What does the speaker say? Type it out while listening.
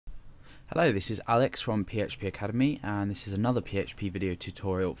Hello, this is Alex from PHP Academy, and this is another PHP video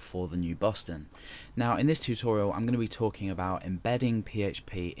tutorial for the new Boston. Now in this tutorial I'm going to be talking about embedding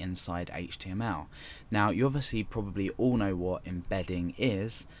PHP inside HTML. Now you obviously probably all know what embedding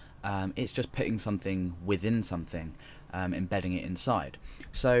is. It's just putting something within something, embedding it inside.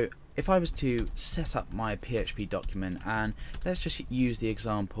 So if I was to set up my PHP document, and let's just use the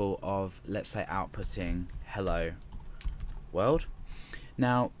example of, let's say, outputting hello world.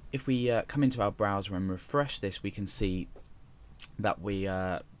 Now if we come into our browser and refresh this, we can see that we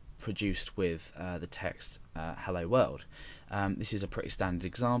produced with the text hello world. This is a pretty standard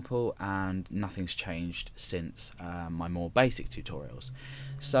example and nothing's changed since my more basic tutorials.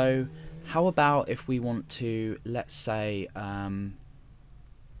 So how about if we want to, let's say,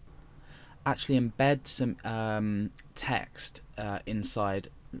 actually embed some text inside,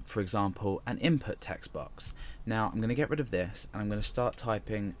 for example, an input text box. Now I'm going to get rid of this and I'm going to start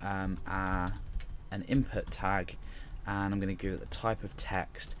typing an input tag, and I'm going to give it the type of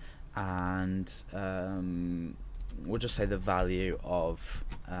text, and we'll just say the value of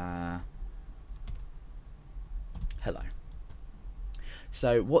hello.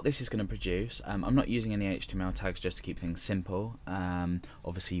 So what this is going to produce, I'm not using any HTML tags just to keep things simple.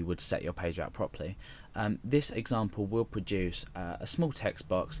 Obviously you would set your page out properly. This example will produce a small text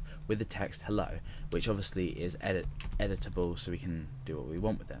box with the text hello, which obviously is editable, so we can do what we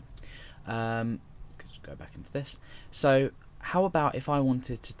want with it. Let's go back into this. So how about if I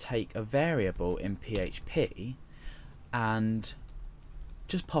wanted to take a variable in PHP and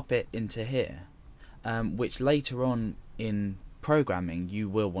just pop it into here, which later on in programming you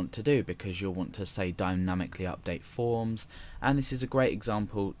will want to do, because you'll want to, say, dynamically update forms, and this is a great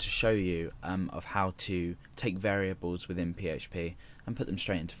example to show you of how to take variables within PHP and put them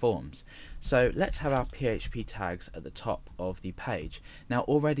straight into forms. So let's have our PHP tags at the top of the page. Now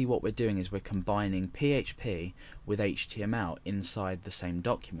already what we're doing is we're combining PHP with HTML inside the same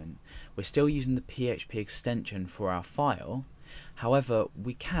document. We're still using the PHP extension for our file. However,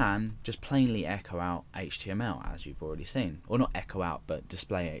 we can just plainly echo out HTML, as you've already seen, or not echo out, but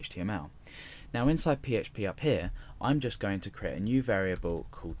display HTML. Now inside PHP up here, I'm just going to create a new variable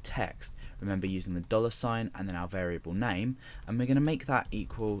called text. Remember, using the $ and then our variable name, and we're going to make that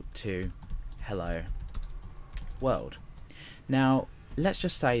equal to hello world. Now let's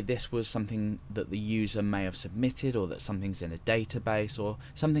just say this was something that the user may have submitted, or that something's in a database, or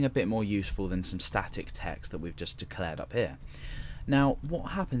something a bit more useful than some static text that we've just declared up here. Now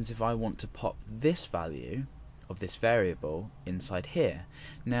what happens if I want to pop this value of this variable inside here?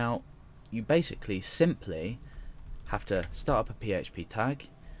 Now you basically simply have to start up a PHP tag.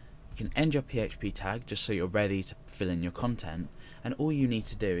 You can end your PHP tag just so you're ready to fill in your content, and all you need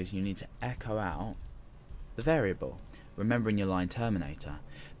to do is you need to echo out the variable, remembering your line terminator.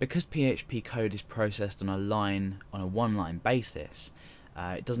 Because PHP code is processed on a one-line basis,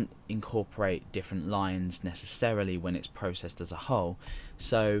 it doesn't incorporate different lines necessarily when it's processed as a whole.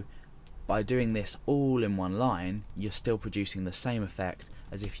 So by doing this all in one line, you're still producing the same effect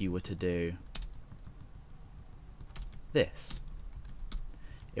as if you were to do this.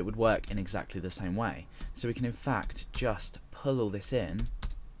 It would work in exactly the same way. So we can in fact just pull all this in,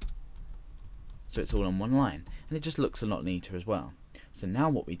 so it's all on one line, and it just looks a lot neater as well. So now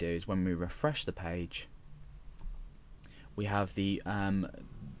what we do is when we refresh the page, we have the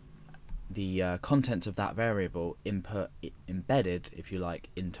contents of that variable embedded, if you like,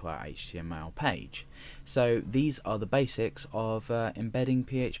 into our HTML page. So these are the basics of embedding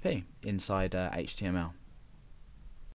PHP inside HTML.